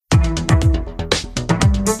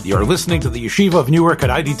You're listening to the Yeshiva of Newark at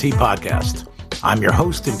IDT podcast. I'm your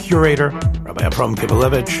host and curator, Rabbi Abram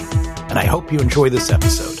Kibalevich, and I hope you enjoy this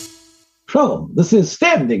episode. Shalom, this is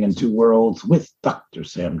Standing in Two Worlds with Dr.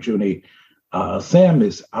 Sam Juni. Sam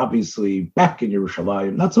is obviously back in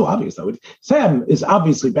Yerushalayim. Not so obvious, though. Sam is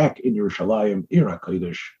obviously back in Yerushalayim, Ir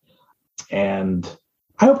HaKodesh, and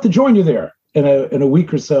I hope to join you there in a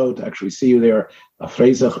week or so, to actually see you there,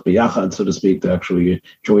 Freizach biyachad, so to speak, to actually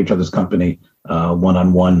enjoy each other's company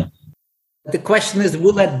one-on-one. The question is,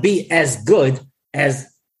 will that be as good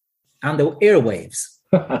as on the airwaves?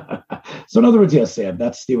 So in other words, yes, Sam,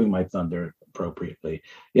 that's stealing my thunder appropriately.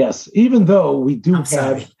 Yes, even though we do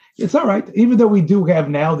it's all right. Even though we do have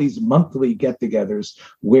now these monthly get-togethers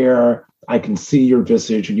where I can see your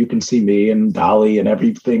visage and you can see me and Dolly and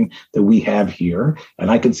everything that we have here,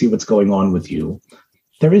 and I can see what's going on with you.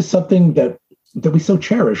 There is something that we so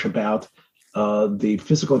cherish about the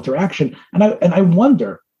physical interaction. And I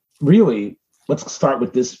wonder, really, let's start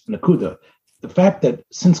with this Nakuda, the fact that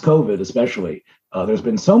since COVID especially, there's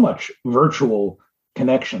been so much virtual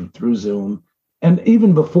connection through Zoom. And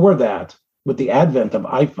even before that, with the advent of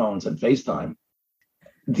iPhones and FaceTime,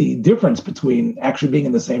 the difference between actually being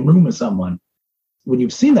in the same room as someone when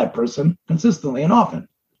you've seen that person consistently and often.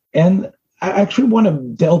 And I actually want to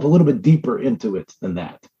delve a little bit deeper into it than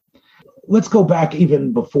that. Let's go back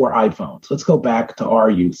even before iPhones. Let's go back to our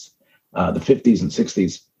youth, the 50s and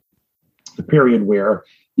 60s, the period where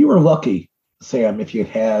you were lucky, Sam, if you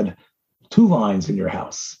had 2 lines in your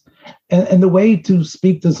house. And the way to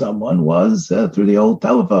speak to someone was through the old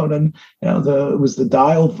telephone, and it was the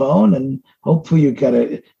dial phone, and hopefully you get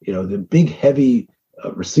the big heavy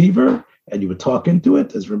receiver, and you would talk into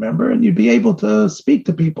it, and you'd be able to speak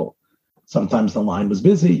to people. Sometimes the line was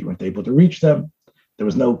busy, you weren't able to reach them. There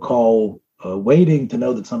was no call waiting to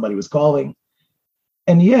know that somebody was calling,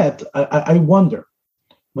 and yet I wonder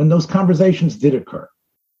when those conversations did occur,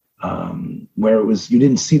 where it was you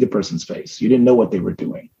didn't see the person's face, you didn't know what they were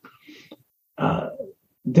doing.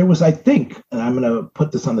 There was, I think, and I'm going to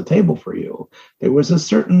put this on the table for you, there was a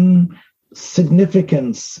certain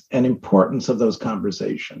significance and importance of those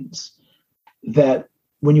conversations that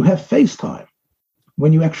when you have FaceTime,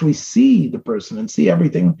 when you actually see the person and see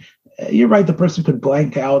everything, you're right, the person could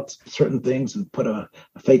blank out certain things and put a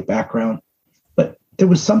fake background. But there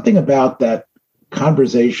was something about that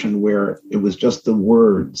conversation where it was just the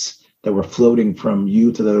words that were floating from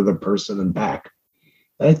you to the other person and back.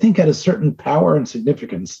 I think had a certain power and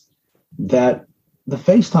significance that the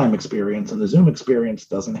FaceTime experience and the Zoom experience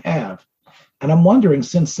doesn't have. And I'm wondering,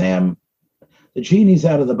 since Sam, the genie's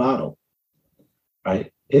out of the bottle,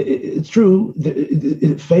 right? It's true,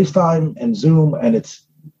 FaceTime and Zoom and its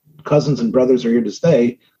cousins and brothers are here to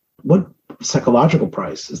stay. What psychological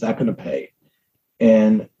price is that going to pay?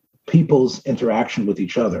 And people's interaction with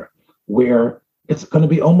each other, where it's going to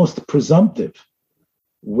be almost presumptive,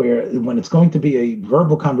 where when it's going to be a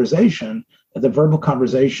verbal conversation, the verbal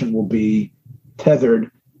conversation will be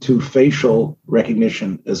tethered to facial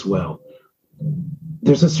recognition as well.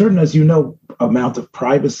 There's a certain, as you know, amount of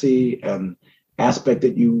privacy and aspect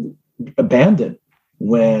that you abandon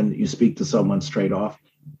when you speak to someone straight off.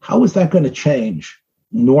 How is that going to change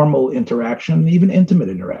normal interaction, even intimate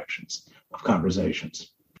interactions of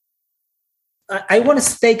conversations? I want to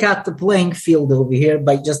stake out the playing field over here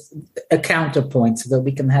by just a counterpoint so that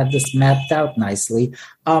we can have this mapped out nicely.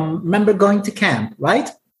 Remember going to camp, right?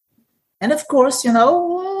 And of course, I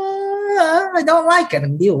don't like it.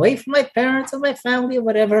 I'm be away from my parents and my family or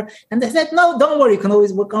whatever. And they said, no, don't worry. We can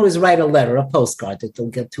always write a letter, a postcard that you'll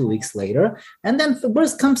get 2 weeks later. And then if the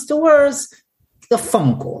worst comes to worst, the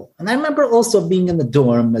phone call. And I remember also being in the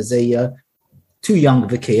dorm as too young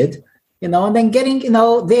of a kid. And then getting,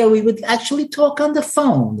 there we would actually talk on the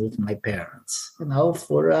phone with my parents,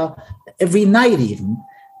 for every night even.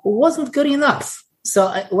 It wasn't good enough.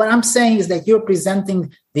 So what I'm saying is that you're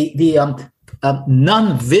presenting the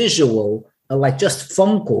non-visual, like just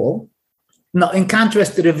phone call, in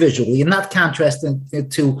contrast to the visual. You're not contrasting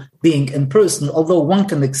it to being in person, although one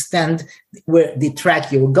can extend where the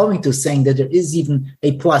track you were going to, saying that there is even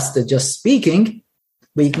a plus to just speaking,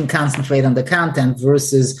 where you can concentrate on the content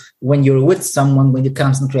versus when you're with someone, when you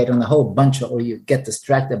concentrate on a whole bunch or you get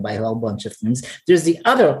distracted by a whole bunch of things. There's the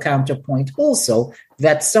other counterpoint also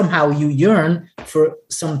that somehow you yearn for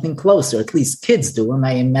something closer, at least kids do. And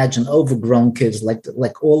I imagine overgrown kids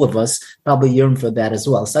like all of us probably yearn for that as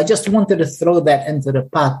well. So I just wanted to throw that into the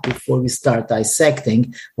pot before we start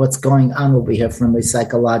dissecting what's going on over here from a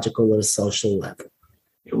psychological or social level.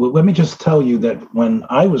 Well, let me just tell you that when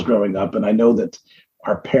I was growing up, and I know that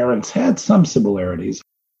our parents had some similarities,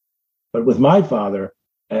 but with my father,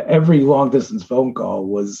 every long distance phone call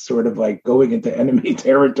was sort of like going into enemy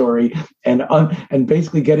territory and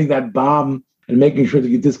basically getting that bomb and making sure that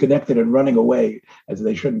you disconnected and running away as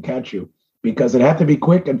they shouldn't catch you, because it had to be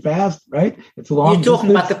quick and fast, right? It's long distance. You're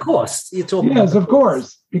talking about the cost. You're talking yes, of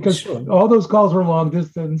course, because all those calls were long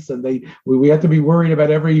distance, and we had to be worried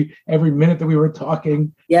about every minute that we were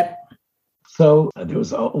talking. Yep. So there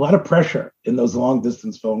was a lot of pressure in those long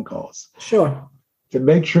distance phone calls. Sure. To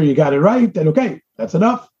make sure you got it right, and okay, that's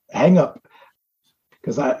enough. Hang up,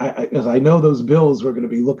 because I know those bills were going to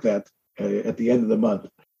be looked at the end of the month.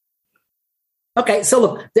 Okay, so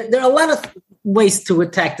look, there are a lot of ways to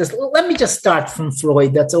attack this. Let me just start from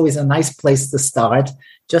Freud. That's always a nice place to start,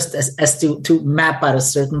 just as to map out a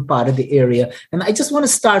certain part of the area. And I just want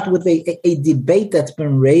to start with a debate that's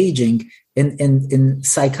been raging in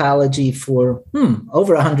psychology for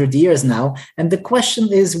over 100 years now. And the question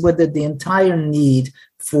is whether the entire need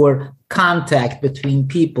for contact between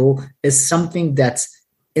people is something that's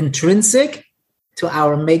intrinsic to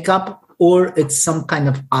our makeup, or it's some kind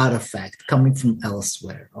of artifact coming from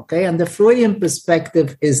elsewhere, okay? And the Freudian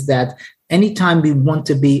perspective is that anytime we want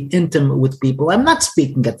to be intimate with people, I'm not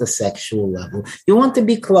speaking at the sexual level, you want to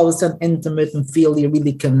be close and intimate and feel you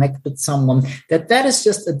really connect with someone, that is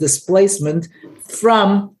just a displacement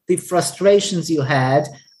from the frustrations you had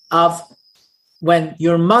of when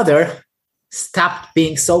your mother stopped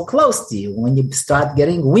being so close to you, when you start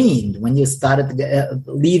getting weaned, when you started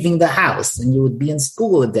leaving the house and you would be in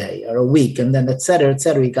school a day or a week, and then et cetera,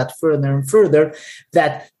 you got further and further,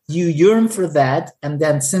 that you yearn for that. And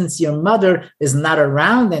then since your mother is not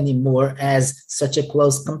around anymore as such a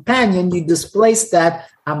close companion, you displace that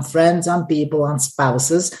on friends, on people, on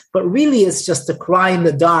spouses. But really it's just a cry in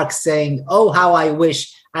the dark saying, oh, how I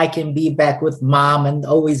wish I can be back with mom and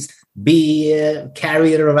always be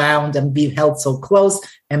carried around and be held so close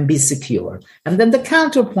and be secure. And then the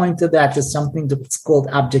counterpoint to that is something that's called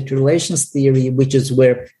object relations theory, which is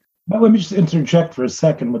where... Now, let me just interject for a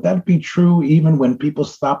second. Would that be true even when people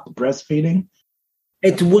stopped breastfeeding?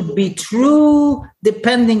 It would be true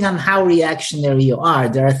depending on how reactionary you are.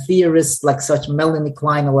 There are theorists like such Melanie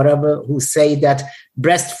Klein or whatever who say that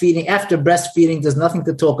after breastfeeding, there's nothing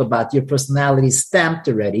to talk about. Your personality is stamped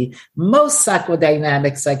already. Most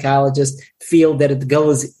psychodynamic psychologists feel that it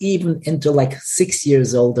goes even into like 6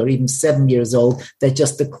 years old or even 7 years old, that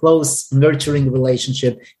just a close, nurturing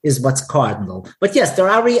relationship is what's cardinal. But yes, there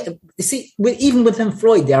are, even within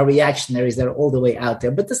Freud, there are reactionaries that are all the way out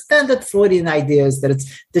there. But the standard Freudian idea is that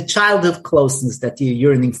it's the childhood closeness that you're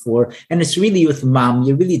yearning for. And it's really with mom.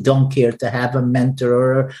 You really don't care to have a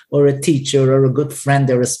mentor or a teacher or a good friend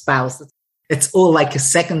or a spouse. It's all like a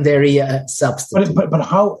secondary substance. But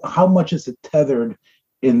how much is it tethered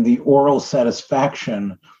in the oral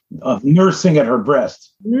satisfaction of nursing at her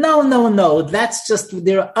breast? No. That's just,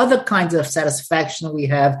 there are other kinds of satisfaction we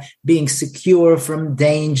have, being secure from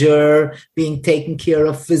danger, being taken care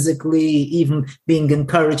of physically, even being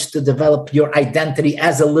encouraged to develop your identity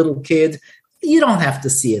as a little kid. You don't have to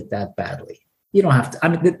see it that badly. You don't have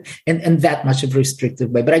to, in that much of a restrictive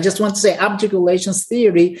way. But I just want to say object relations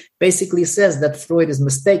theory basically says that Freud is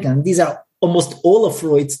mistaken. And these are almost all of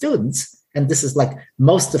Freud's students. And this is like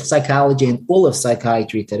most of psychology and all of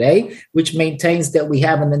psychiatry today, which maintains that we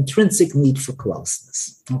have an intrinsic need for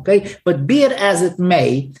closeness. Okay. But be it as it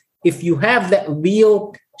may, if you have that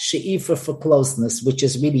real she'ifa for closeness, which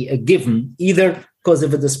is really a given, either because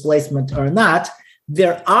of a displacement or not,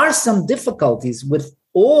 there are some difficulties with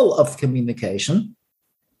all of communication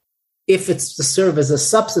if it's to serve as a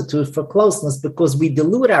substitute for closeness, because we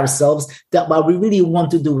delude ourselves that what we really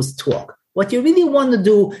want to do is talk. What you really want to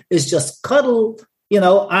do is just cuddle,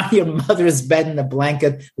 on your mother's bed in a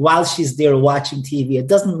blanket while she's there watching TV. It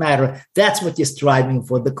doesn't matter. That's what you're striving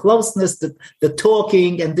for. The closeness, the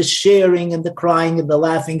talking and the sharing and the crying and the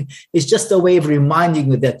laughing is just a way of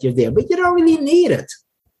reminding you that you're there, but you don't really need it.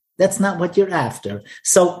 That's not what you're after.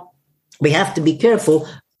 So we have to be careful,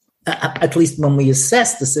 at least when we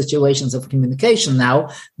assess the situations of communication now,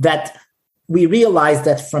 that we realize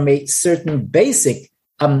that from a certain basic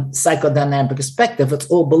psychodynamic perspective, it's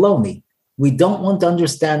all baloney. We don't want to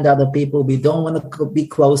understand other people. We don't want to be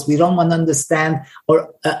close. We don't want to understand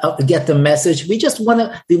or get the message. We just want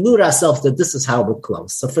to delude ourselves that this is how we're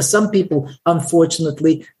close. So for some people,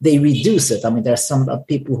 unfortunately, they reduce it. I mean, there are some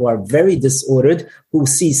people who are very disordered who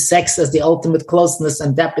see sex as the ultimate closeness,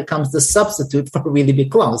 and that becomes the substitute for really be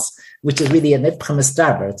close, which is really an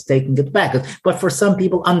ipchamistarber. It's taking it back. But for some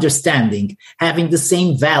people, understanding, having the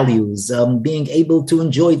same values, being able to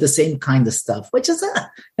enjoy the same kind of stuff, which is,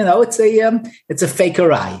 it's a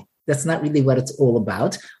fakery. That's not really what it's all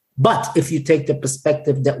about. But if you take the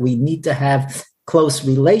perspective that we need to have close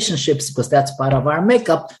relationships, because that's part of our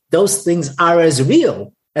makeup, those things are as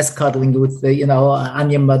real as cuddling with on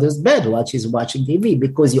your mother's bed while she's watching TV,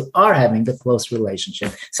 because you are having a close relationship.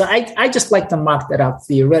 So I just like to mark that out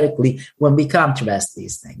theoretically when we contrast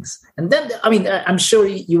these things. And then, I'm sure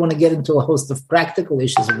you want to get into a host of practical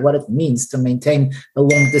issues of what it means to maintain a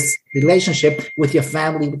long-distance relationship with your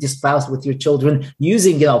family, with your spouse, with your children,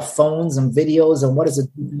 using phones and videos, and what does it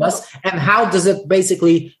do to us, and how does it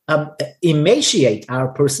basically emaciate our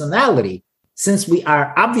personality, since we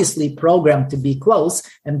are obviously programmed to be close.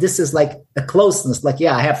 And this is like a closeness, like,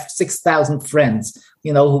 I have 6,000 friends,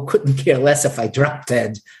 who couldn't care less if I dropped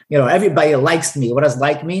dead. Everybody likes me. What does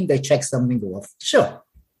like mean? They check something off. Sure.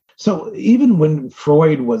 So even when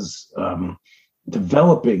Freud was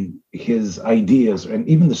developing his ideas, and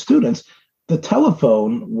even the students, the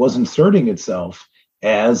telephone was inserting itself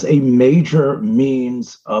as a major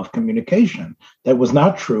means of communication. That was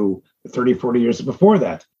not true 30, 40 years before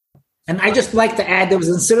that. And I just like to add, there was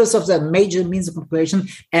insertion of that major means of communication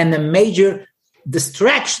and a major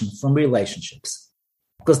distraction from relationships.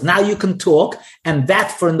 Because now you can talk, and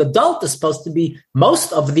that for an adult is supposed to be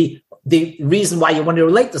most of the reason why you want to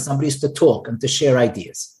relate to somebody is to talk and to share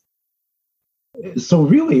ideas. So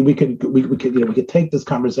really, we could take this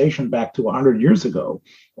conversation back to 100 years ago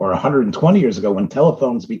or 120 years ago, when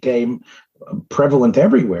telephones became prevalent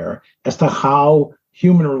everywhere, as to how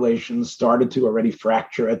human relations started to already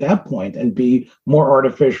fracture at that point and be more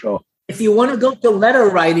artificial. If you want to go to letter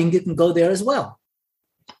writing, you can go there as well.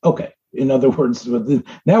 Okay. In other words,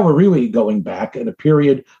 now we're really going back at a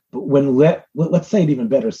period when, let's say it even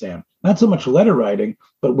better, Sam, not so much letter writing,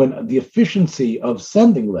 but when the efficiency of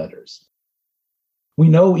sending letters. We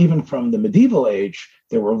know even from the medieval age,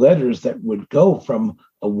 there were letters that would go from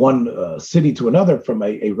one city to another, from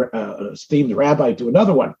a esteemed rabbi to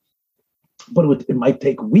another one. But it might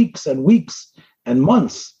take weeks and weeks and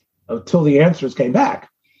months until the answers came back.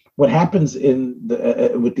 What happens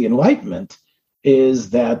with the Enlightenment is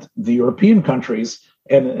that the European countries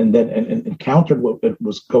and encountered what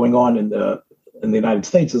was going on in the United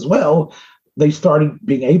States as well. They started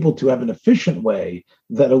being able to have an efficient way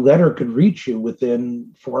that a letter could reach you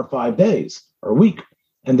within 4 or 5 days or a week.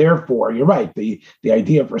 And therefore, you're right, the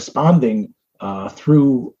idea of responding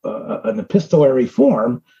through an epistolary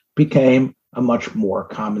form became a much more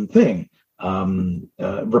common thing,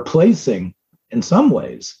 replacing, in some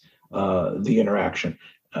ways, the interaction.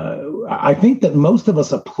 I think that most of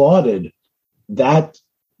us applauded that,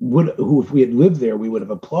 if we had lived there, we would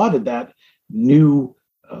have applauded that new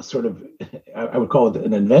sort of, I would call it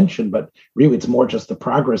an invention, but really it's more just the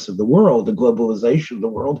progress of the world, the globalization of the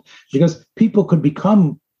world, because people could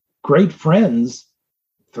become great friends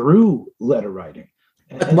through letter writing.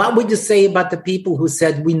 But what would you say about the people who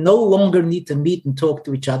said, we no longer need to meet and talk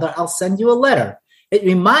to each other? I'll send you a letter. It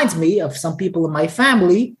reminds me of some people in my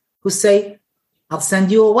family who say, I'll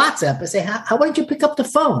send you a WhatsApp. I say, why don't you pick up the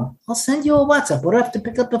phone? I'll send you a WhatsApp. What do I have to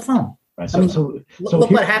pick up the phone? Right.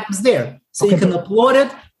 Look what happens there. So okay, you can applaud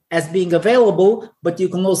it as being available, but you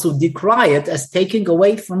can also decry it as taking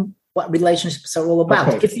away from what relationships are all about.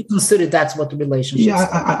 Okay. If you consider that's what the relationships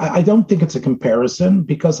are. I don't think it's a comparison,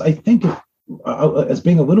 because I think as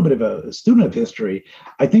being a little bit of a student of history,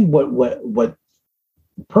 I think what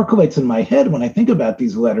percolates in my head when I think about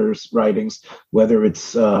these letters writings, whether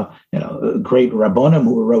it's great Rabbonim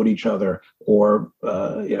who wrote each other, or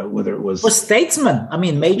whether it was statesmen.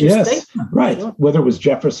 Major statesmen, right? Sure. Whether it was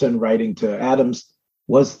Jefferson writing to Adams,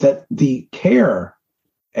 was that the care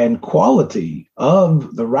and quality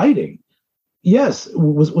of the writing, yes,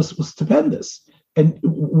 was stupendous. And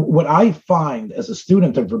what I find as a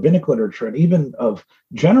student of rabbinic literature and even of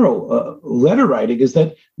general letter writing is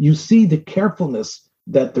that you see the carefulness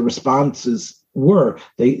that the responses were.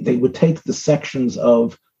 They would take the sections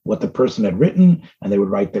of what the person had written and they would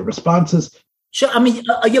write their responses. Sure.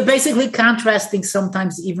 You're basically contrasting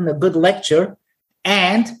sometimes even a good lecture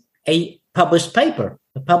and a published paper.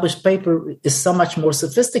 A published paper is so much more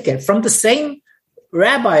sophisticated from the same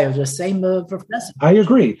rabbi or the same professor. I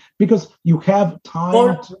agree, because you have time.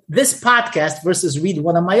 Or this podcast versus read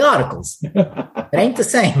one of my articles. It ain't the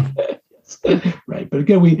same. Right. But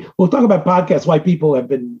again, we'll talk about podcasts, why people have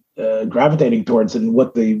been gravitating towards, and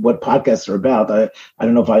what podcasts are about. I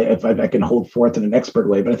don't know if I can hold forth in an expert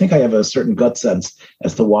way, but I think I have a certain gut sense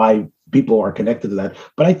as to why people are connected to that.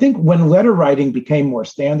 But I think when letter writing became more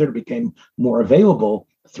standard, became more available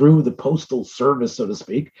through the postal service, so to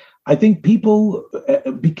speak, I think people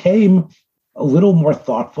became a little more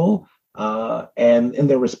thoughtful, and in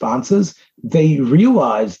their responses, they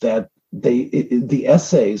realized that the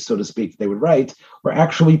essays, so to speak, they would write were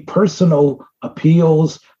actually personal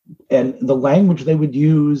appeals, and the language they would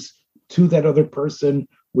use to that other person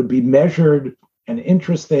would be measured and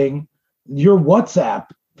interesting. Your WhatsApp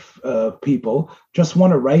people just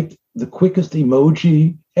want to write the quickest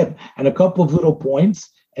emoji and a couple of little points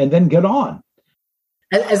and then get on.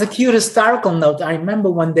 As a cute historical note, I remember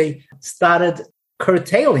when they started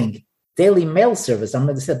curtailing daily mail service. I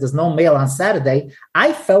remember they said there's no mail on Saturday.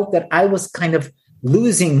 I felt that I was kind of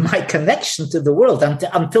losing my connection to the world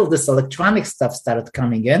until this electronic stuff started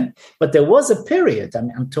coming in. But there was a period,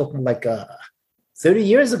 I'm talking like 30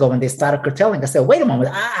 years ago when they started curtailing. I said, wait a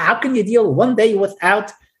moment, how can you deal one day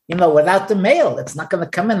without the mail? It's not going to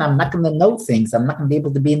come in. I'm not going to know things. I'm not going to be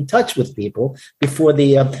able to be in touch with people before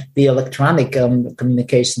the electronic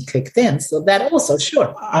communication kicked in. So that also,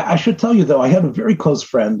 sure. I should tell you, though, I had a very close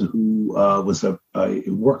friend who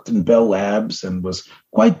worked in Bell Labs and was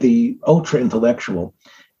quite the ultra intellectual.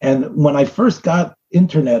 And when I first got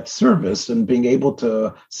internet service and being able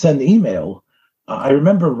to send email, I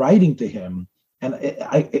remember writing to him, and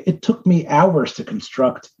it took me hours to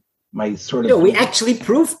construct my sort of... we actually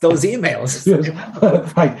proofed those emails.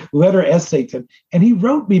 My letter essay to him. And he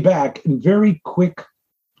wrote me back in very quick,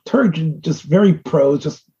 turgid, just very prose,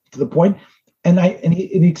 just to the point. And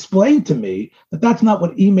he explained to me that that's not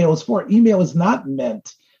what email is for. Email is not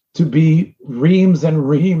meant to be reams and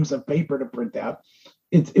reams of paper to print out.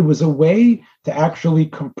 It was a way to actually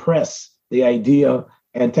compress the idea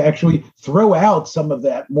and to actually throw out some of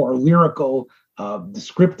that more lyrical,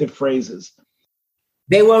 descriptive phrases.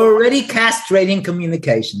 They were already castrating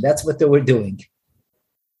communication. That's what they were doing.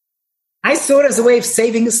 I saw it as a way of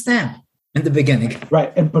saving a stamp in the beginning.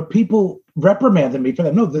 Right. But people reprimanded me for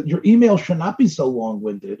that. No, your email should not be so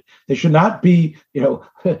long-winded. They should not be,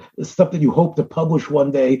 stuff that you hope to publish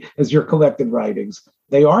one day as your collected writings.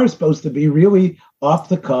 They are supposed to be really off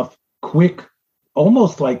the cuff, quick,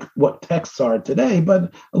 almost like what texts are today,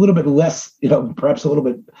 but a little bit less, perhaps a little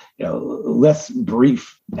bit, less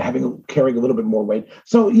brief, carrying a little bit more weight.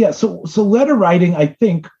 So letter writing, I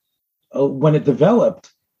think, when it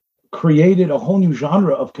developed, created a whole new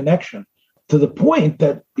genre of connection, to the point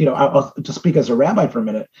that, I'll just speak as a rabbi for a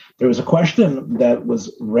minute. There was a question that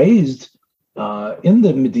was raised in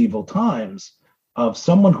the medieval times of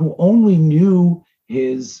someone who only knew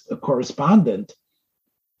his correspondent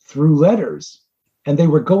through letters. And they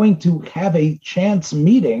were going to have a chance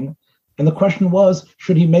meeting. And the question was,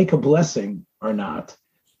 should he make a blessing or not?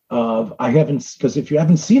 Because if you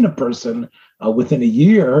haven't seen a person within a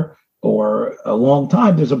year or a long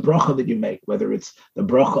time, there's a bracha that you make, whether it's the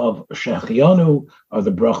bracha of Shechianu or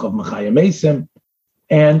the bracha of Mechayim Esim.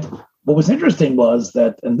 And what was interesting was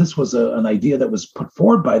that, and this was an idea that was put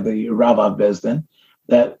forward by the Rav of Bezdin,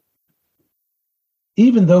 that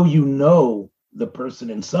even though you know the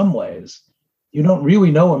person in some ways, you don't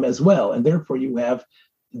really know him as well. And therefore you have,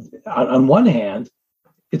 on one hand,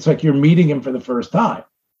 it's like you're meeting him for the first time.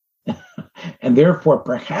 And therefore,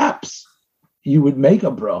 perhaps you would make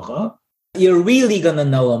a bracha. You're really going to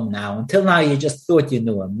know him now. Until now, you just thought you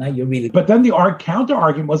knew him. Now you're really... But then the counter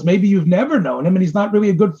argument was maybe you've never known him and he's not really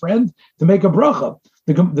a good friend to make a bracha.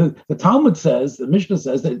 The Talmud says, the Mishnah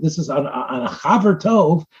says that this is on a chaver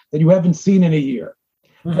tov that you haven't seen in a year.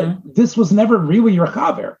 Mm-hmm. This was never really your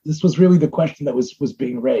chaver. This was really the question that was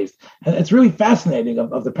being raised. And it's really fascinating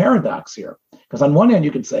of the paradox here. Because on one hand,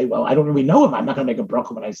 you could say, well, I don't really know him. I'm not going to make a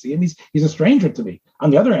bracha when I see him. He's a stranger to me.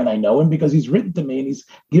 On the other hand, I know him because he's written to me and he's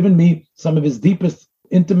given me some of his deepest,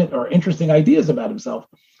 intimate, or interesting ideas about himself.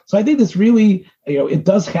 So I think this really, it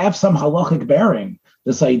does have some halachic bearing,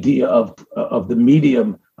 this idea of the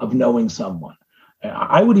medium of knowing someone.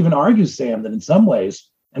 I would even argue, Sam, that in some ways,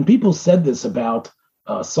 and people said this about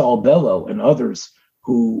Saul Bellow and others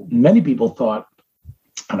who many people thought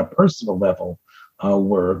on a personal level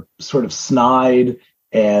were sort of snide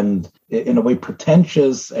and in a way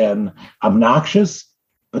pretentious and obnoxious,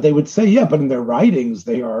 but they would say, yeah, but in their writings,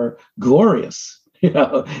 they are glorious,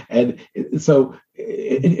 and so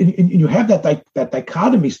you have that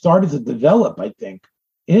dichotomy started to develop, I think,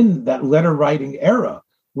 in that letter writing era,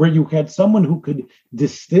 where you had someone who could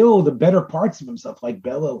distill the better parts of himself, like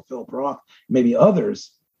Bellow, Philip Roth, maybe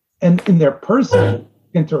others, and in their personal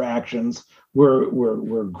interactions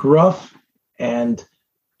were gruff and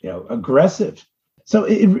aggressive. So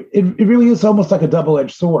it really is almost like a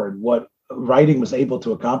double-edged sword what writing was able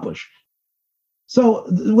to accomplish. So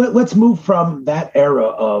let's move from that era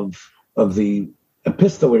of the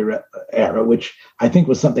epistolary era, which I think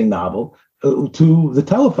was something novel, to the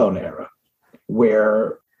telephone era,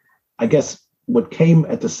 where I guess what came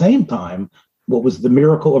at the same time, what was the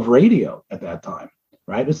miracle of radio at that time,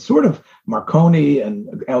 right? It's sort of Marconi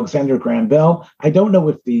and Alexander Graham Bell. I don't know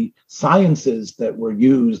if the sciences that were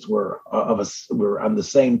used were on the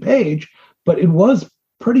same page, but it was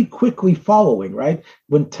pretty quickly following, right?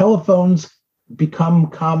 When telephones become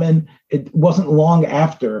common, it wasn't long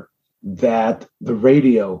after that the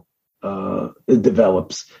radio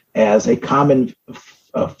develops as a common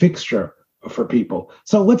fixture for people.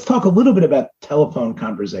 So let's talk a little bit about telephone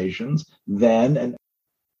conversations then, and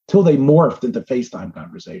until they morphed into FaceTime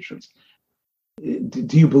conversations.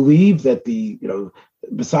 Do you believe that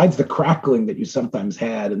besides the crackling that you sometimes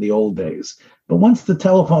had in the old days, but once the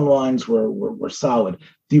telephone lines were solid,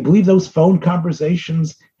 do you believe those phone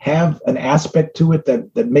conversations have an aspect to it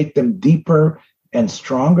that make them deeper and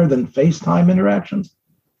stronger than FaceTime interactions?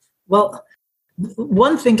 Well,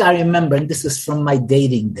 one thing I remember, and this is from my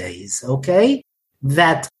dating days, okay,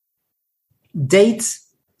 that dates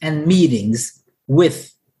and meetings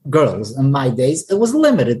with girls in my days, it was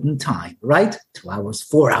limited in time, right? 2 hours,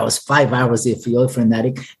 4 hours, 5 hours if you're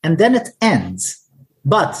frenetic, and then it ends.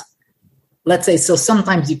 But let's say, so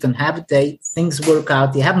sometimes you can have a date, things work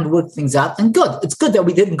out, you haven't worked things out, and good. It's good that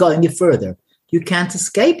we didn't go any further. You can't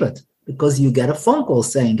escape it because you get a phone call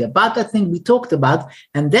saying about that thing we talked about,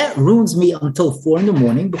 and that ruins me until 4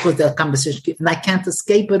 a.m. because that conversation, and I can't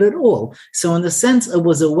escape it at all. So in a sense, it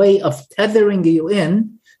was a way of tethering you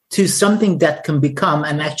in to something that can become,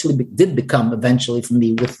 and actually did become eventually for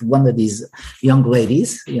me with one of these young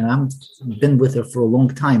ladies. I've been with her for a long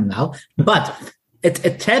time now, but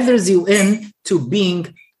it tethers you in to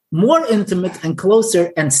being more intimate and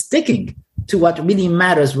closer and sticking to what really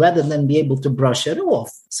matters rather than be able to brush it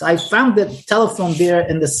off. So I found that telephone there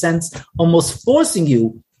in the sense almost forcing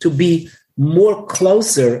you to be more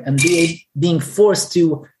closer and being forced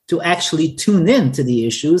to actually tune in to the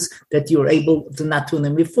issues that you were able to not tune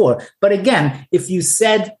in before. But again, if you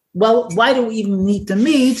said, well, why do we even need to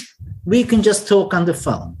meet? We can just talk on the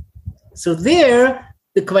phone. So there,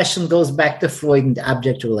 the question goes back to Freud and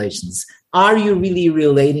object relations. Are you really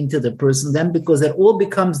relating to the person then? Because it all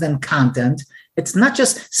becomes then content. It's not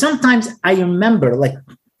just, sometimes I remember like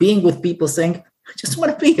being with people saying, I just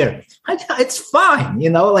want to be here. It's fine.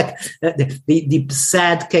 The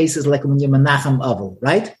sad cases like when you're Menachem Avel,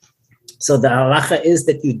 right? So the halacha is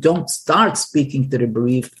that you don't start speaking to the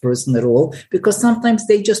bereaved person at all, because sometimes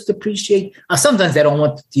they just appreciate, sometimes they don't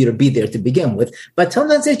want you to be there to begin with, but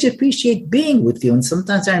sometimes they just appreciate being with you. And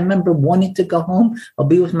sometimes I remember wanting to go home or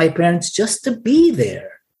be with my parents just to be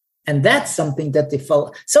there. And that's something that they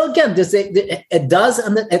follow. So again, it does,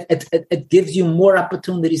 and it gives you more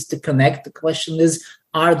opportunities to connect. The question is,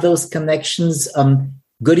 are those connections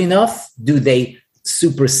good enough? Do they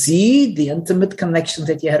supersede the intimate connections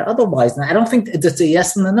that you had otherwise? And I don't think it's a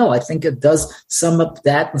yes and a no. I think it does some of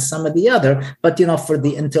that and some of the other. But, for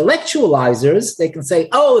the intellectualizers, they can say,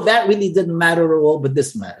 oh, that really didn't matter at all, but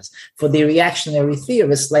this matters. For the reactionary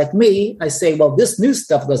theorists like me, I say, well, this new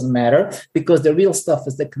stuff doesn't matter because the real stuff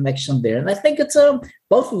is the connection there. And I think it's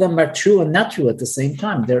both of them are true and not true at the same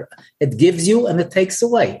time. It gives you and it takes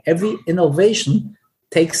away. Every innovation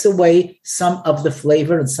takes away some of the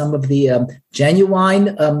flavor and some of the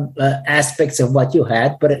genuine aspects of what you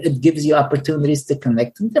had, but it gives you opportunities to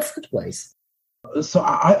connect in different ways. So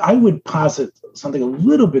I would posit something a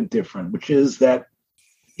little bit different, which is that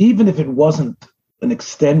even if it wasn't an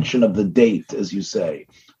extension of the date, as you say,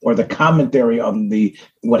 or the commentary on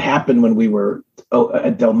what happened when we were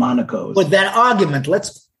at Delmonico's. But that argument,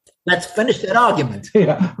 let's finish that argument.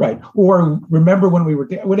 Yeah, right. Or remember when we were,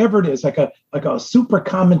 whatever it is, like a super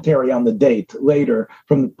commentary on the date later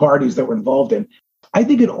from the parties that were involved in. I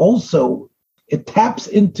think it taps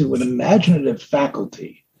into an imaginative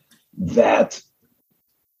faculty that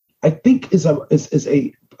I think is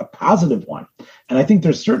a positive one. And I think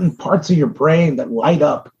there's certain parts of your brain that light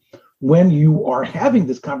up when you are having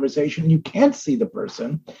this conversation. You can't see the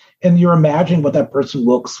person, and you're imagining what that person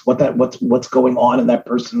looks, what's going on in that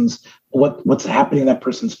person's, what's happening in that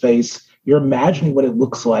person's face. You're imagining what it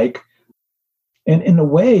looks like, and in a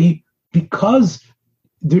way, because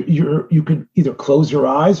you could either close your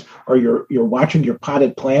eyes, or you're watching your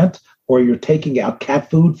potted plant, or you're taking out cat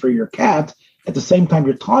food for your cat. At the same time,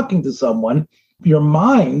 you're talking to someone. Your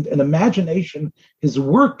mind and imagination is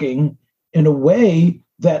working in a way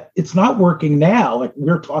that it's not working now. Like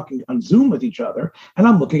we're talking on Zoom with each other, and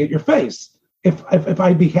I'm looking at your face. If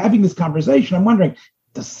I'd be having this conversation, I'm wondering,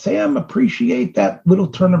 does Sam appreciate that little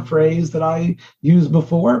turn of phrase that I used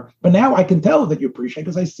before? But now I can tell that you appreciate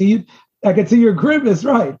because I see it. I can see your grimace,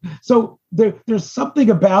 right? So there's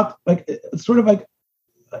something about sort of like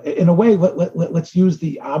in a way, let's use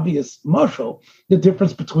the obvious mushal, the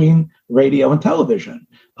difference between radio and television.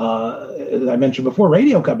 As I mentioned before,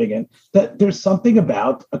 radio coming in, that there's something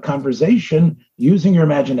about a conversation using your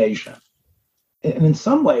imagination. And in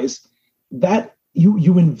some ways, that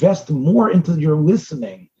you invest more into your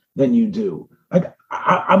listening than you do. Like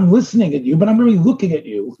I'm listening at you, but I'm really looking at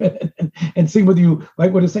you and seeing whether you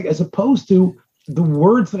like what it's saying, as opposed to the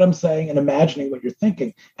words that I'm saying and imagining what you're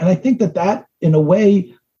thinking. And I think that in a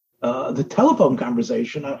way, the telephone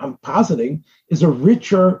conversation, I'm positing, is a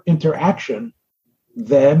richer interaction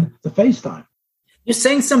than the FaceTime. You're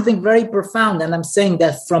saying something very profound, and I'm saying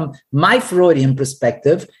that from my Freudian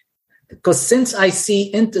perspective, because since I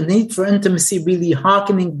see the need for intimacy really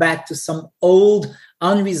harkening back to some old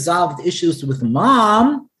unresolved issues with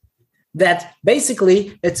mom, that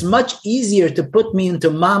basically it's much easier to put me into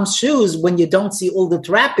mom's shoes when you don't see all the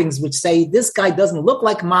trappings which say this guy doesn't look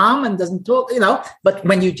like mom and doesn't talk, but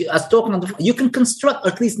when you are talking on the phone, you can construct,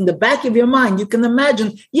 at least in the back of your mind, you can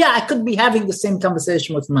imagine, I could be having the same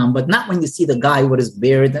conversation with mom, but not when you see the guy with his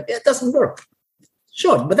beard. It doesn't work.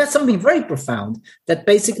 Sure, but that's something very profound, that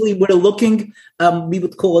basically we're looking, we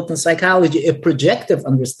would call it in psychology, a projective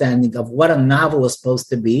understanding of what a novel is supposed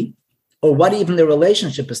to be, or what even the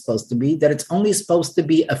relationship is supposed to be, that it's only supposed to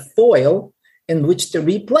be a foil in which to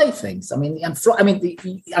replay things.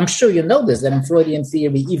 I'm sure you know this, that in Freudian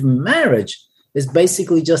theory, even marriage is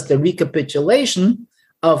basically just a recapitulation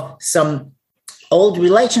of some old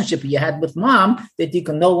relationship you had with mom that you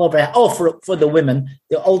can no longer have. For the women,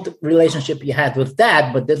 the old relationship you had with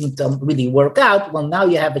dad but didn't really work out. Well, now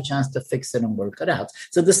you have a chance to fix it and work it out.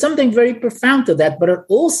 So there's something very profound to that, but it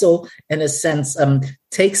also, in a sense,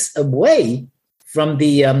 takes away from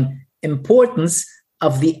the importance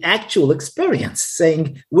of the actual experience,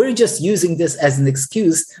 saying we're just using this as an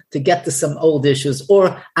excuse to get to some old issues,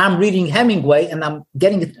 or I'm reading Hemingway and I'm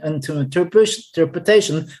getting it into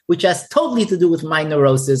interpretation, which has totally to do with my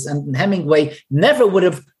neurosis, and Hemingway never would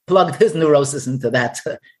have plugged his neurosis into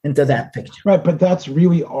that picture. Right, but that's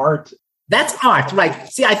really art. That's art, right?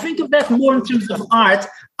 See, I think of that more in terms of art.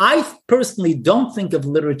 I personally don't think of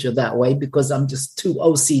literature that way because I'm just too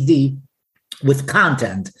OCD with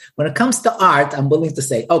content. When it comes to art, I'm willing to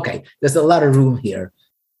say, okay, there's a lot of room here.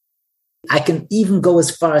 I can even go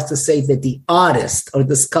as far as to say that the artist or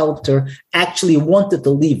the sculptor actually wanted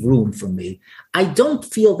to leave room for me. I don't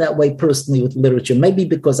feel that way personally with literature, maybe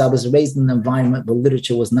because I was raised in an environment where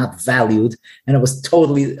literature was not valued and it was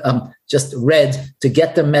totally just read to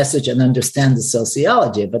get the message and understand the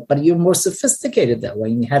sociology. But you're more sophisticated that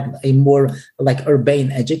way, and you have a more like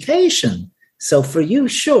urbane education. So for you,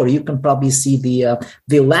 sure, you can probably see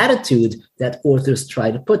the latitude that authors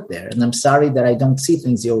try to put there. And I'm sorry that I don't see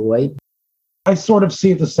things your way. I sort of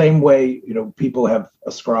see it the same way, people have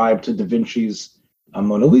ascribed to Da Vinci's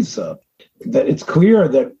Mona Lisa, that it's clear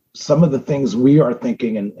that some of the things we are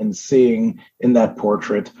thinking and seeing in that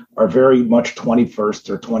portrait are very much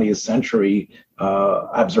 21st or 20th century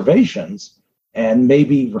observations, and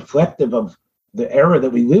maybe reflective of the era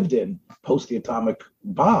that we lived in post the atomic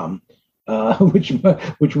bomb. Which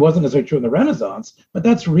wasn't necessarily true in the Renaissance, but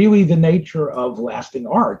that's really the nature of lasting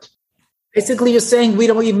art. Basically, you're saying we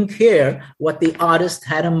don't even care what the artist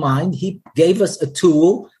had in mind. He gave us a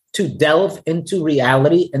tool to delve into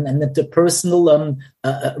reality and into personal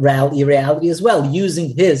reality as well,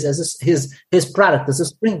 using his product as a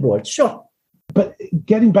springboard. Sure. But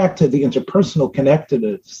getting back to the interpersonal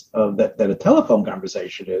connectedness of that a telephone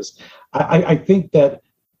conversation is, I think that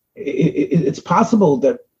it's possible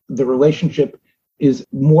that the relationship is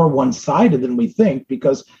more one-sided than we think,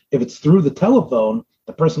 because if it's through the telephone,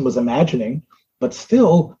 the person was imagining, but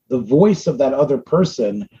still the voice of that other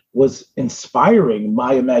person was inspiring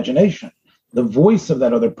my imagination. The voice of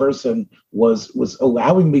that other person was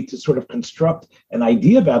allowing me to sort of construct an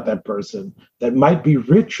idea about that person that might be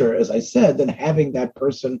richer, as I said, than having that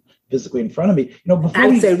person physically in front of me.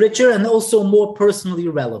 I'd say richer and also more personally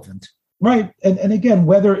relevant. Right. And again,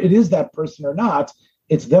 whether it is that person or not,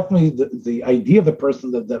 it's definitely the idea of the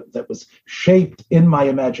person that was shaped in my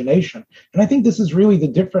imagination. And I think this is really the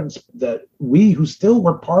difference, that we who still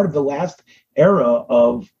were part of the last era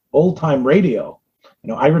of old-time radio.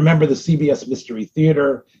 I remember the CBS Mystery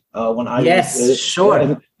Theater when I was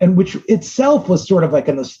sure, and which itself was sort of like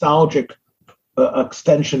a nostalgic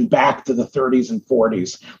extension back to the 30s and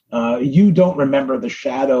 40s. You don't remember The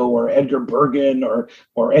Shadow or Edgar Bergen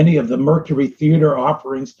or any of the Mercury Theater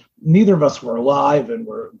offerings. Neither of us were alive,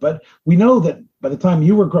 but we know that by the time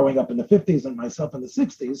you were growing up in the 50s and myself in the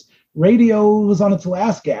 60s, radio was on its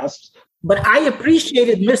last gasps. But I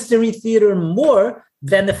appreciated Mystery Theater more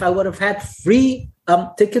than if I would have had free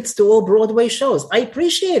tickets to all Broadway shows. I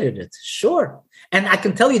appreciated it, sure. And I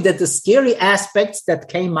can tell you that the scary aspects that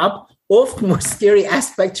came up often were scary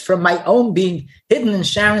aspects from my own being hidden in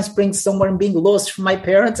Sharon Springs somewhere and being lost from my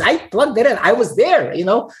parents. I plugged it in. I was there,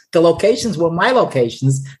 The locations were my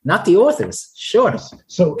locations, not the authors. Sure.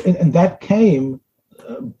 So, and that came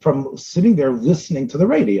from sitting there listening to the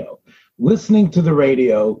radio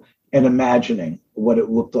and imagining what it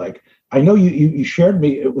looked like. I know you shared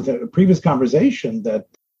me with a previous conversation that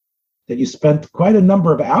you spent quite a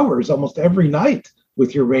number of hours almost every night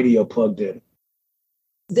with your radio plugged in.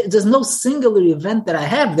 There's no singular event that I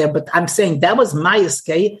have there, but I'm saying that was my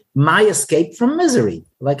escape from misery.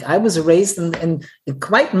 Like I was raised in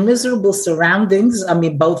quite miserable surroundings. I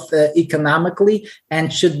mean, both economically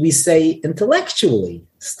and should we say intellectually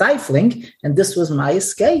stifling. And this was my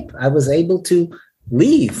escape. I was able to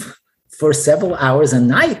leave for several hours a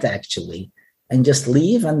night, actually, and just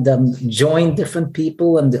leave and join different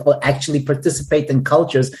people and actually participate in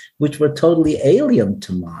cultures which were totally alien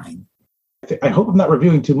to mine. I hope I'm not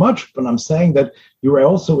reviewing too much, but I'm saying that you were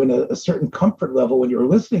also in a certain comfort level when you were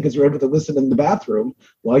listening because you were able to listen in the bathroom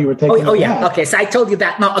while you were taking a bath. Yeah. Okay, so I told you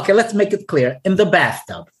that. No, okay, let's make it clear. In the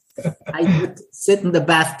bathtub. I would sit in the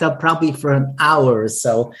bathtub probably for an hour or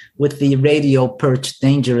so with the radio perched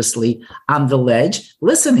dangerously on the ledge,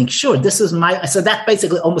 listening. Sure, so that's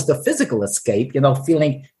basically almost a physical escape,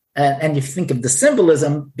 feeling, and you think of the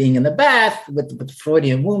symbolism being in the bath with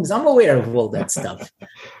Freudian wombs. I'm aware of all that stuff.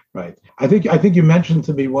 Right. I think you mentioned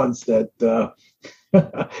to me once that the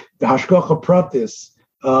hashgacha pratis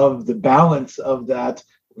of the balance of that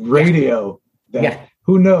radio that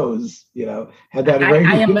who knows, had that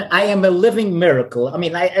radio. I am a living miracle. I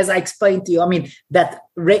mean, as I explained to you, that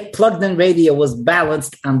plugged-in radio was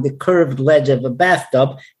balanced on the curved ledge of a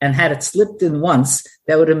bathtub, and had it slipped in once,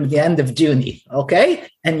 that would have been the end of June. Okay,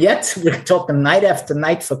 and yet we're talking night after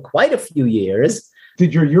night for quite a few years.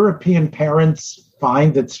 Did your European parents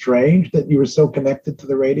find it strange that you were so connected to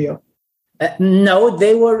the radio? No,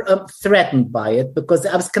 they were threatened by it because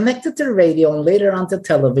I was connected to the radio and later on to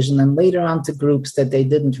television and later on to groups that they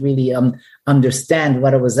didn't really understand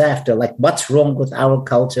what I was after. Like, what's wrong with our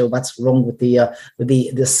culture? What's wrong with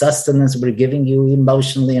the sustenance we're giving you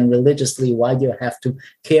emotionally and religiously? Why do you have to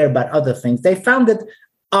care about other things? They found it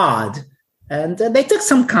odd. And they took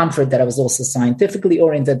some comfort that I was also scientifically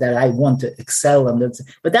oriented, that I want to excel.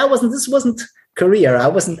 But this wasn't career. I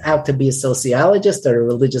wasn't out to be a sociologist or a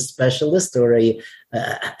religious specialist or a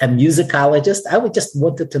musicologist. I just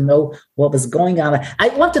wanted to know what was going on. I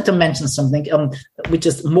wanted to mention something which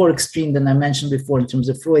is more extreme than I mentioned before in terms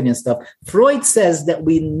of Freudian stuff. Freud says that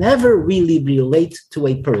we never really relate to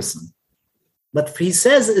a person. What he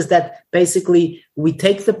says is that basically we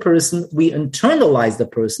take the person, we internalize the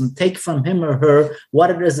person, take from him or her what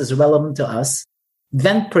it is relevant to us,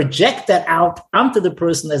 then project that out onto the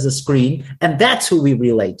person as a screen, and that's who we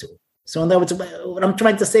relate to. So in other words, what I'm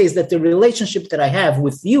trying to say is that the relationship that I have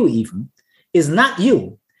with you even is not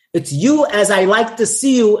you. It's you as I like to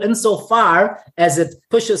see you insofar as it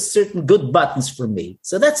pushes certain good buttons for me.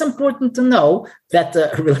 So that's important to know, that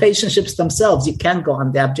the relationships themselves, you can go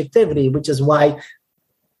on the objectivity, which is why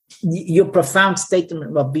your profound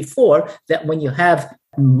statement of before, that when you have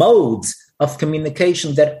modes of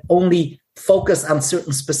communication that only focus on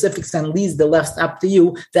certain specifics and leaves the rest up to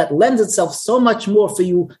you, that lends itself so much more for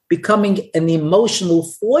you becoming an emotional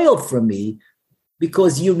foil for me,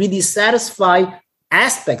 because you really satisfy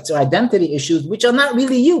aspects or identity issues which are not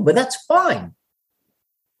really you, but that's fine.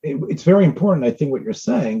 It's very important, I think, what you're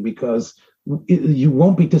saying, because you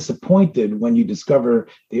won't be disappointed when you discover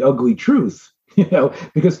the ugly truth,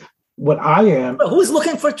 because what I am... Well, who's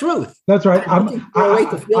looking for truth? That's right.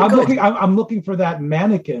 I'm looking for that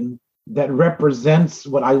mannequin that represents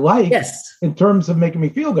what I like, in terms of making me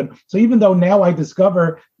feel good. So even though now I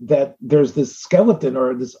discover that there's this skeleton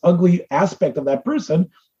or this ugly aspect of that person,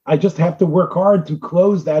 I just have to work hard to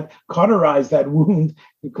cauterize that wound,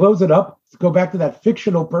 and close it up, to go back to that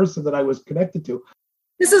fictional person that I was connected to.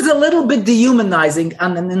 This is a little bit dehumanizing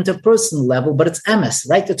on an interpersonal level, but it's MS,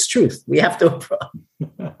 right? It's truth. We have to...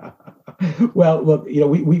 Well, look,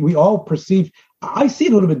 we all perceive... I see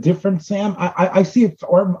it a little bit different, Sam. I see it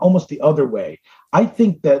almost the other way. I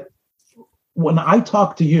think that when I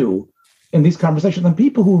talk to you in these conversations, and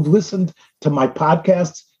people who've listened to my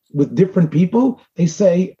podcasts with different people, they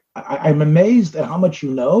say, I'm amazed at how much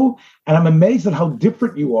you know, and I'm amazed at how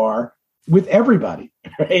different you are with everybody,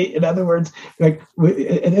 right? In other words, and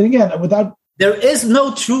again, without... There is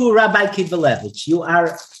no true Rabbi Kivelevitz. You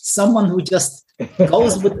are someone who just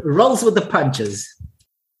rolls with the punches.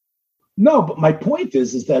 No, but my point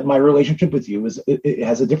is that my relationship with you it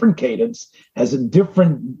has a different cadence, has a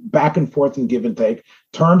different back and forth and give and take,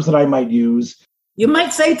 terms that I might use. You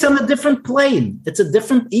might say it's on a different plane.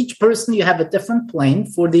 Each person, you have a different plane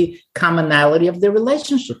for the commonality of the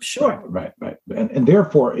relationship. Sure. Right. And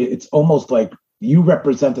therefore, it's almost like you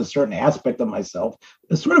represent a certain aspect of myself.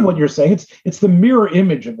 It's sort of what you're saying. It's the mirror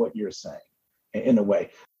image of what you're saying, in a way.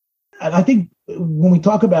 And I think when we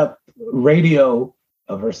talk about radio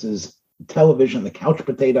versus television, the couch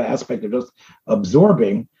potato aspect of just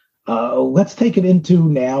absorbing, let's take it into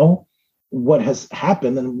now what has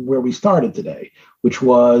happened and where we started today, which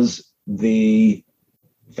was the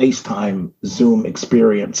FaceTime Zoom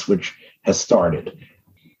experience, which has started.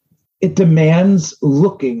 It demands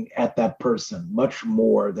looking at that person much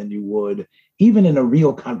more than you would even in a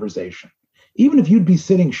real conversation. Even if you'd be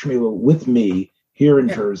sitting, Shmuel, with me here in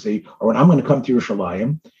Jersey, or when I'm going to come to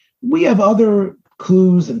Yerushalayim, we have other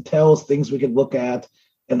clues and tells, things we could look at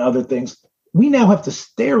and other things. We now have to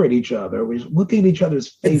stare at each other. We're looking at each other's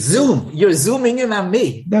faces. Zoom. You're zooming in on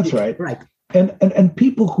me. That's right. Right. And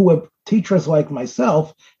people who have teachers like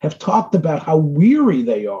myself have talked about how weary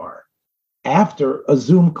they are after a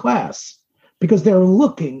Zoom class because they're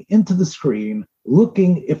looking into the screen,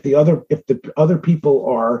 looking if the other people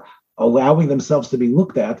are allowing themselves to be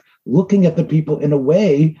looked at, looking at the people in a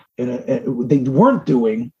way they weren't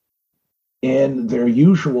doing in their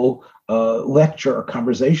usual lecture or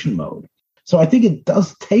conversation mode. So I think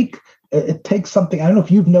it takes something. I don't know if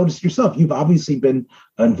you've noticed yourself. You've obviously been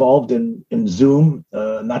involved in Zoom,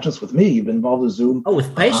 not just with me. You've been involved with Zoom. Oh,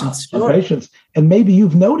 with patients, sure. With patients, and maybe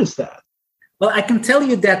you've noticed that. Well, I can tell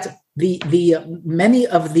you that the many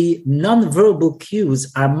of the nonverbal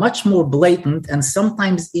cues are much more blatant, and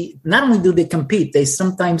sometimes not only do they compete, they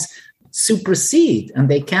sometimes supersede and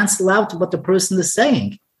they cancel out what the person is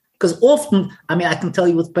saying. Because often, I can tell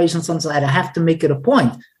you with patients on side, I have to make it a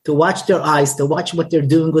point to watch their eyes, to watch what they're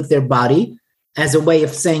doing with their body as a way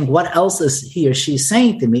of saying what else is he or she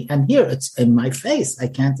saying to me. And here it's in my face. I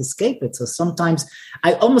can't escape it. So sometimes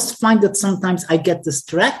I almost find that sometimes I get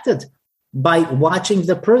distracted by watching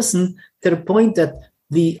the person to the point that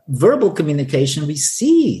the verbal communication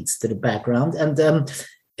recedes to the background. And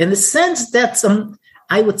in a sense, that's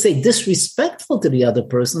I would say disrespectful to the other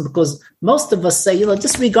person, because most of us say,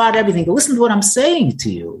 disregard everything. Listen to what I'm saying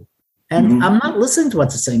to you. And I'm not listening to what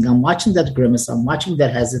you're saying. I'm watching that grimace. I'm watching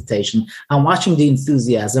that hesitation. I'm watching the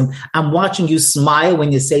enthusiasm. I'm watching you smile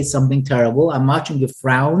when you say something terrible. I'm watching you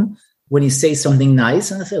frown when you say something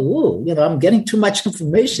nice. And I say, I'm getting too much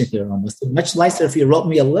information here almost. It's much nicer if you wrote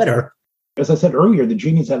me a letter. As I said earlier, the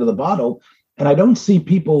genie's out of the bottle. And I don't see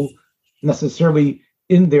people necessarily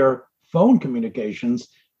in their phone communications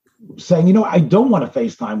saying, I don't want to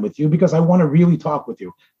FaceTime with you because I want to really talk with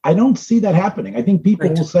you. I don't see that happening. I think people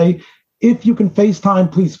will say, if you can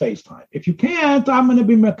FaceTime, please FaceTime. If you can't, I'm going to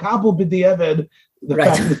be makabel b'diavad. The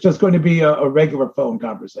fact that it's just going to be a regular phone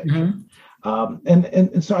conversation.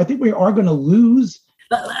 And so I think we are going to lose.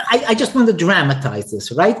 I just want to dramatize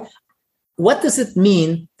this, right? What does it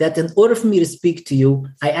mean that in order for me to speak to you,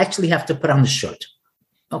 I actually have to put on a shirt?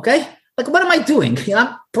 Okay? Like, what am I doing?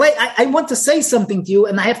 I want to say something to you,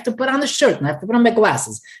 and I have to put on a shirt, and I have to put on my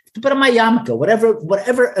glasses, I have to put on my yarmulke,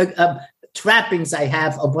 whatever trappings I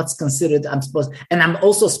have of what's considered and I'm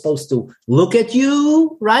also supposed to look at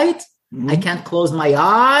you, right? I can't close my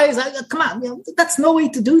eyes. Come on, that's no way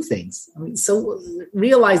to do things. So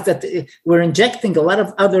realize that we're injecting a lot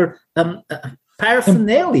of other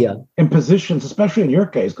paraphernalia in positions, especially in your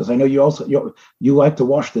case, because I know you like to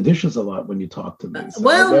wash the dishes a lot when you talk to me. So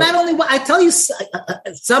not only I tell you,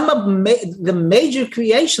 some of the major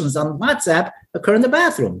creations on WhatsApp occur in the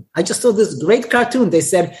bathroom. I just saw this great cartoon. They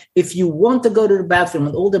said, if you want to go to the bathroom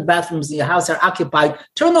and all the bathrooms in your house are occupied,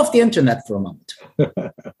 turn off the internet for a moment.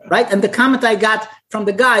 Right? And the comment I got from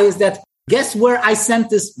the guy is that, guess where I sent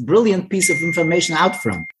this brilliant piece of information out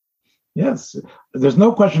from? Yes, there's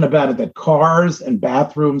no question about it that cars and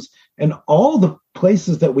bathrooms and all the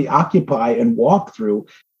places that we occupy and walk through,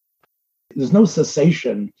 there's no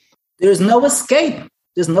cessation. There's no escape.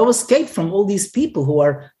 There's no escape from all these people who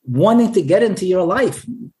are wanting to get into your life.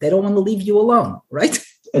 They don't want to leave you alone, right?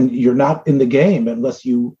 And you're not in the game unless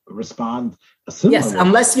you respond similarly. Yes,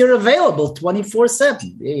 unless you're available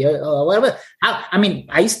 24/7. Whatever.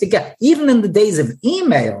 I used to get, even in the days of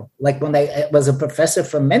email, like when I was a professor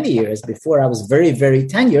for many years before I was very, very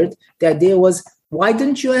tenured, the idea was, why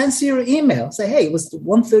didn't you answer your email? Say, hey, it was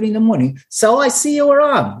 1:30 in the morning. So I see you were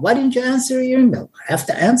on. Why didn't you answer your email? I have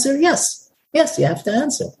to answer? Yes, you have to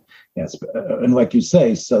answer. Yes, and like you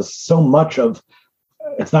say, so much of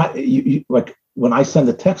it's not like when I send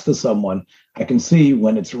a text to someone, I can see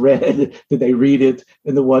when it's read, did they read it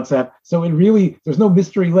in the WhatsApp? So it really, there's no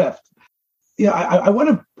mystery left. Yeah, I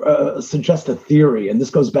want to suggest a theory, and this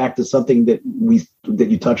goes back to something that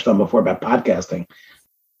you touched on before about podcasting.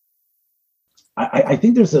 I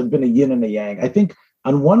think there's been a yin and a yang. I think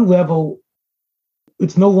on one level,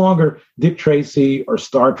 it's no longer Dick Tracy or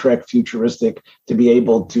Star Trek futuristic to be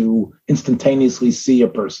able to instantaneously see a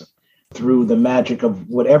person through the magic of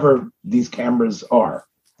whatever these cameras are.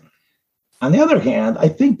 On the other hand, I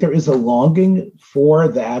think there is a longing for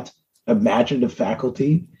that imaginative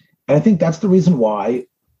faculty. And I think that's the reason why,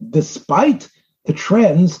 despite the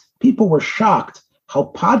trends, people were shocked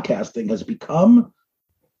how podcasting has become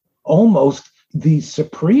almost the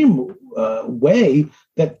supreme way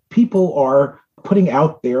that people are putting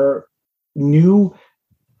out their new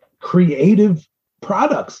creative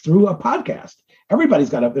products through a podcast. Everybody's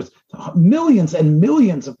got there's millions and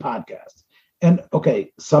millions of podcasts. And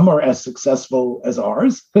okay, some are as successful as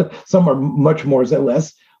ours, some are much more or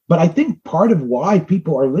less. But I think part of why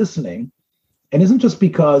people are listening, and isn't just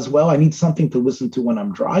because, well, I need something to listen to when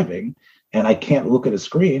I'm driving and I can't look at a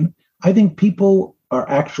screen. I think people are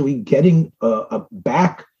actually getting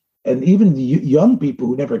back, and even the young people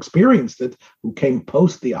who never experienced it, who came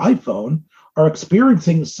post the iPhone, are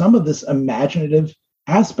experiencing some of this imaginative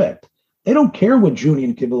aspect. They don't care what Junie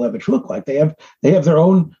and Kivelevitz look like. They have their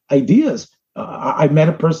own ideas. I met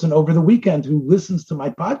a person over the weekend who listens to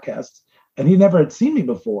my podcasts, and he never had seen me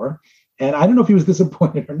before. And I don't know if he was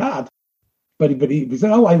disappointed or not, but he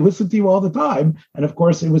said, "Oh, I listen to you all the time." And of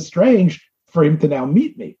course, it was strange for him to now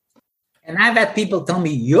meet me. And I've had people tell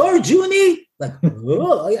me, "You're Junie?" Like,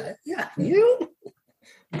 oh, yeah, you?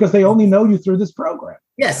 Because they only know you through this program.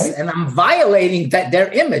 Yes, right? And I'm violating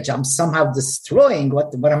their image. I'm somehow destroying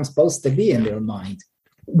what I'm supposed to be in their mind.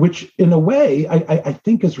 Which, in a way, I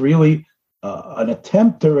think is really an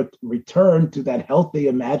attempt to return to that healthy,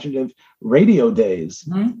 imaginative radio days.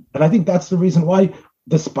 Mm-hmm. And I think that's the reason why,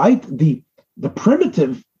 despite the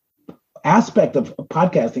primitive aspect of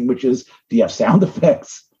podcasting, which is, do you have sound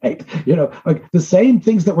effects? Right? Like the same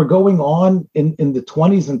things that were going on in the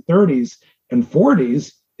 20s and 30s and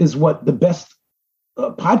 40s is what the best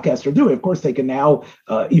podcasts are doing. Of course, they can now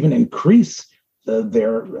even increase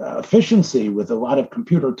their efficiency with a lot of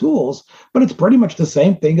computer tools, but it's pretty much the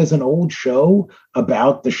same thing as an old show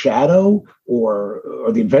about the Shadow or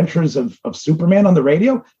the adventures of Superman on the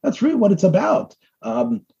radio. That's really what it's about.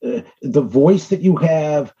 The voice that you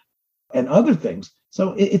have and other things.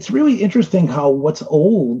 So it's really interesting how what's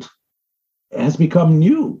old has become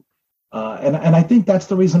new. And I think that's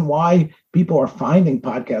the reason why people are finding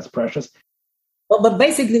podcasts precious. Well, but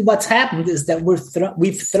basically what's happened is that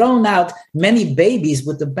we've thrown out many babies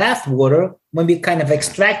with the bathwater when we kind of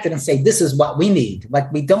extract it and say, this is what we need.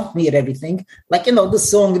 Like, we don't need everything. Like, the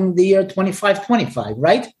song in the year 2525,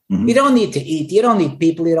 right? Mm-hmm. You don't need to eat. You don't need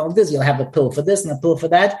people. You don't this. You'll have a pill for this and a pill for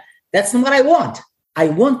that. That's not what I want. I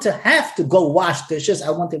want to have to go wash dishes.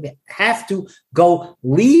 I want to have to go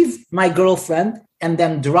leave my girlfriend and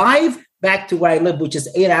then drive back to where I live, which is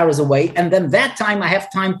 8 hours away. And then that time I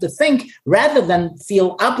have time to think rather than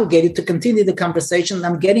feel obligated to continue the conversation.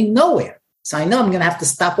 I'm getting nowhere. So I know I'm going to have to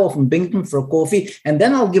stop off in Binghamton for a coffee. And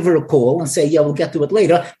then I'll give her a call and say, yeah, we'll get to it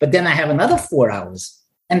later. But then I have another 4 hours.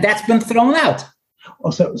 And that's been thrown out.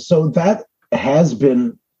 Well, so that has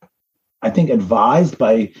been, I think, advised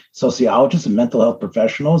by sociologists and mental health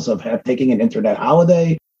professionals of taking an internet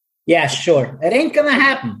holiday. Yeah, sure. It ain't going to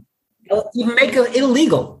happen. They'll even make it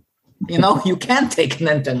illegal. You can't take an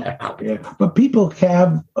internet holiday. Yeah, but people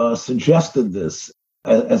have suggested this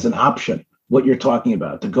as an option, what you're talking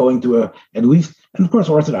about, to going to at least, and of course,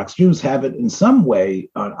 Orthodox Jews have it in some way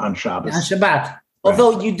on Shabbos. On Shabbat. Right.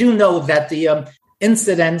 Although you do know that the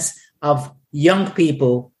incidence of young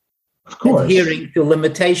people adhering to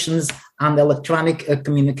limitations on electronic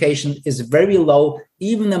communication is very low,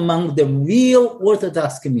 even among the real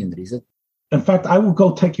Orthodox communities. In fact, I will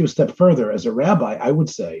go take you a step further. As a rabbi, I would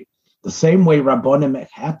say the same way Rabbonim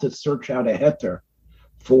had to search out a heter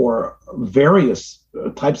for various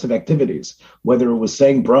types of activities, whether it was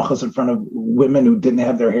saying brachas in front of women who didn't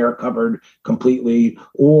have their hair covered completely,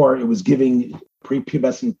 or it was giving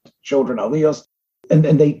prepubescent children aliyos, and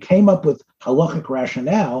they came up with halachic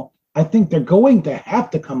rationale. I think they're going to have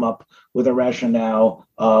to come up with a rationale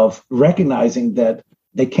of recognizing that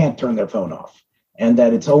they can't turn their phone off, and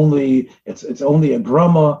that it's only a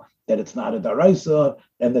grama, that it's not a daraisa,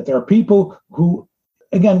 and that there are people who,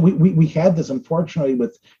 again, we had this unfortunately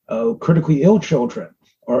with critically ill children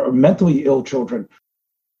or mentally ill children.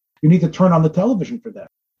 You need to turn on the television for that.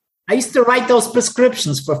 I used to write those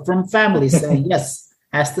prescriptions from families saying, yes,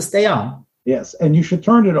 has to stay on. Yes, and you should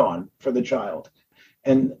turn it on for the child.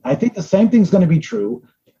 And I think the same thing's going to be true.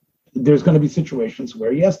 There's going to be situations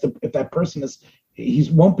where, yes, if that person he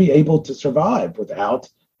won't be able to survive without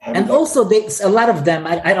having. And also, a lot of them,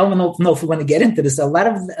 I don't know if we want to get into this. A lot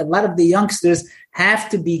of the youngsters have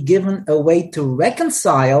to be given a way to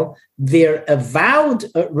reconcile their avowed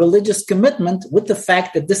religious commitment with the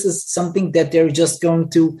fact that this is something that they're just going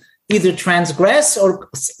to either transgress, or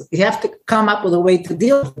you have to come up with a way to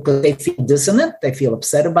deal with it, because they feel dissonant, they feel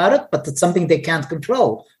upset about it, but it's something they can't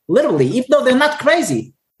control, literally, even though they're not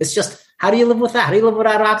crazy. It's just, how do you live with that? How do you live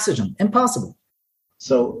without oxygen? Impossible.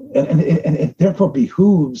 So, and it therefore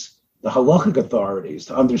behooves the halachic authorities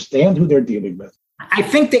to understand who they're dealing with. I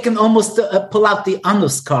think they can almost pull out the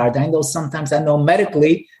anus card. I know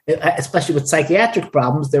medically, especially with psychiatric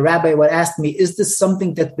problems, the rabbi would ask me, is this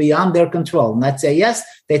something that's beyond their control? And I'd say yes.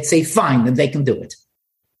 They'd say fine, then they can do it.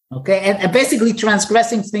 Okay, and basically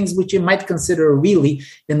transgressing things which you might consider really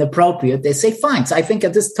inappropriate, they say fine. So I think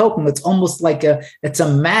at this token, it's almost like it's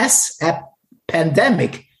a mass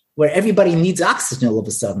pandemic where everybody needs oxygen all of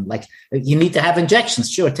a sudden. Like, you need to have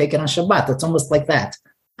injections. Sure, take it on Shabbat. It's almost like that.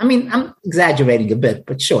 I mean, I'm exaggerating a bit,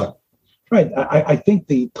 but sure. Right. I think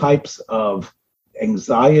the types of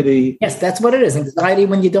anxiety. Yes, that's what it is. Anxiety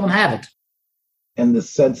when you don't have it. And the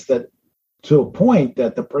sense that, to a point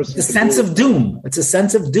that the person... It's a sense of doom. It's a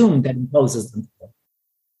sense of doom that imposes them.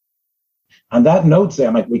 On that note,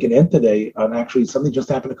 Sam, we can end today on actually something just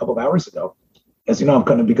happened a couple of hours ago. As you know, I'm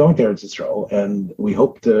going to be going to Eretz Yisrael, and we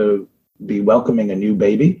hope to be welcoming a new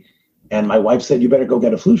baby. And my wife said, you better go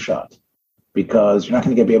get a flu shot, because you're not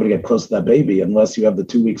going to be able to get close to that baby unless you have the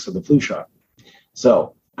 2 weeks of the flu shot.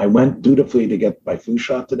 So I went dutifully to get my flu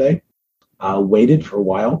shot today, waited for a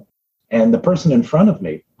while, and the person in front of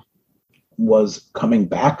me was coming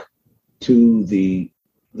back to the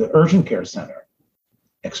urgent care center,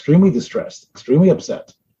 extremely distressed, extremely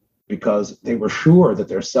upset, because they were sure that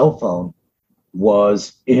their cell phone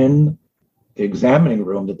was in the examining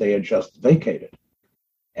room that they had just vacated.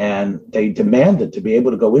 And they demanded to be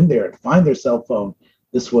able to go in there and find their cell phone.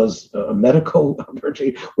 This was a medical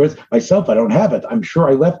emergency. Whereas myself, I don't have it. I'm sure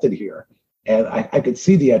I left it here. And I could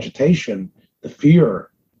see the agitation, the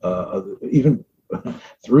fear, even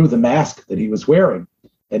through the mask that he was wearing,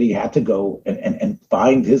 that he had to go and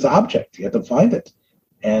find his object. He had to find it.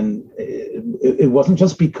 And it wasn't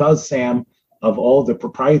just because, Sam, of all the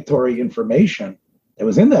proprietary information that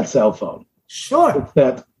was in that cell phone. Sure. It's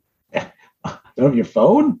that don't have your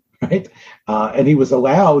phone, right? And he was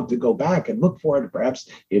allowed to go back and look for it. Perhaps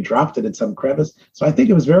he had dropped it in some crevice. So I think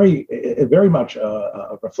it was very much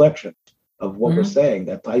a reflection of what we're saying,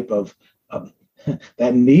 that type of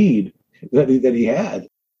that need that he had.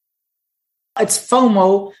 It's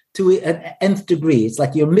FOMO to an nth degree. It's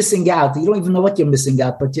like you're missing out. You don't even know what you're missing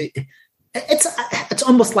out, but it's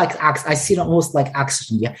almost like I see it almost like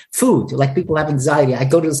oxygen. Yeah, food. Like people have anxiety. I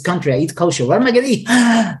go to this country. I eat kosher. What am I going to eat?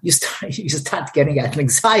 You start getting an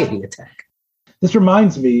anxiety attack. This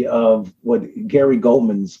reminds me of what Gary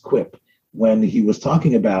Goldman's quip when he was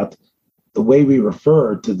talking about the way we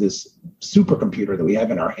refer to this supercomputer that we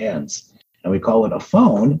have in our hands, and we call it a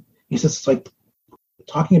phone. He says it's like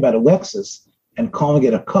talking about a Lexus and calling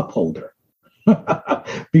it a cup holder,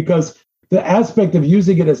 because the aspect of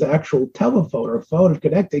using it as an actual telephone or phone of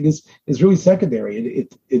connecting is really secondary.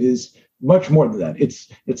 It is much more than that.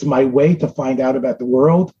 It's my way to find out about the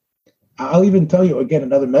world. I'll even tell you, again,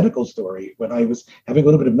 another medical story. When I was having a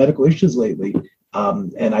little bit of medical issues lately,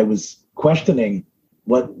 and I was questioning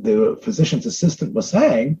what the physician's assistant was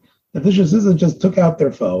saying, the physician's assistant just took out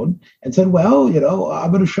their phone and said, well,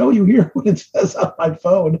 I'm going to show you here what it says on my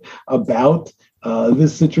phone about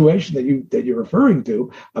this situation that you're referring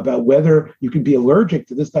to, about whether you can be allergic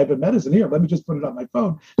to this type of medicine. Here, let me just put it on my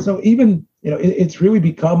phone. So even, it's really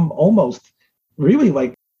become almost really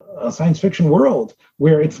like a science fiction world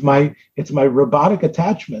where it's my robotic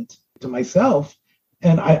attachment to myself,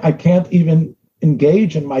 and I can't even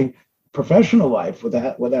engage in my professional life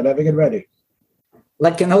without having it ready.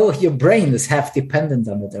 Like, your brain is half dependent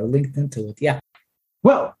on it or linked into it. Yeah.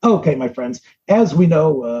 Well, okay, my friends, as we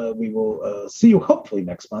know, we will see you hopefully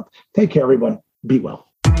next month. Take care, everyone. Be well.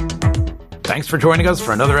 Thanks for joining us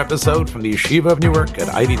for another episode from the Yeshiva of Newark at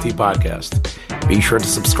IDT Podcast. Be sure to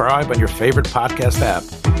subscribe on your favorite podcast app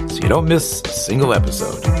so you don't miss a single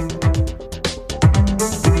episode.